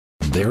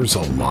There's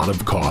a lot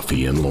of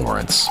coffee in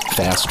Lawrence.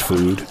 Fast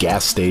food,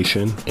 gas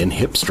station, and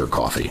hipster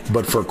coffee.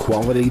 But for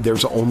quality,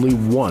 there's only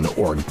one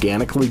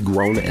organically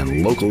grown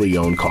and locally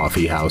owned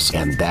coffee house,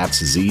 and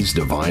that's Z's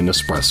Divine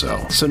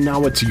Espresso. So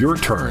now it's your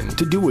turn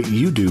to do what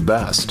you do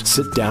best.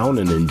 Sit down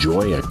and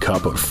enjoy a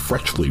cup of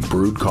freshly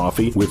brewed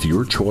coffee with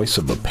your choice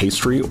of a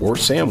pastry or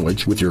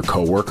sandwich with your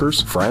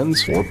coworkers,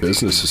 friends, or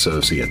business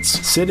associates.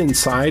 Sit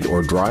inside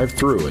or drive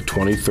through at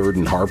 23rd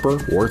and Harper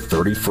or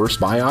 31st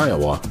by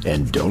Iowa.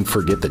 And don't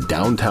forget the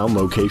downtown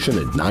location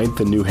at 9th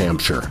and New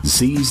Hampshire.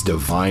 Z's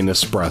Divine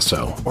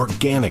Espresso.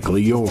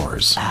 Organically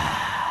yours.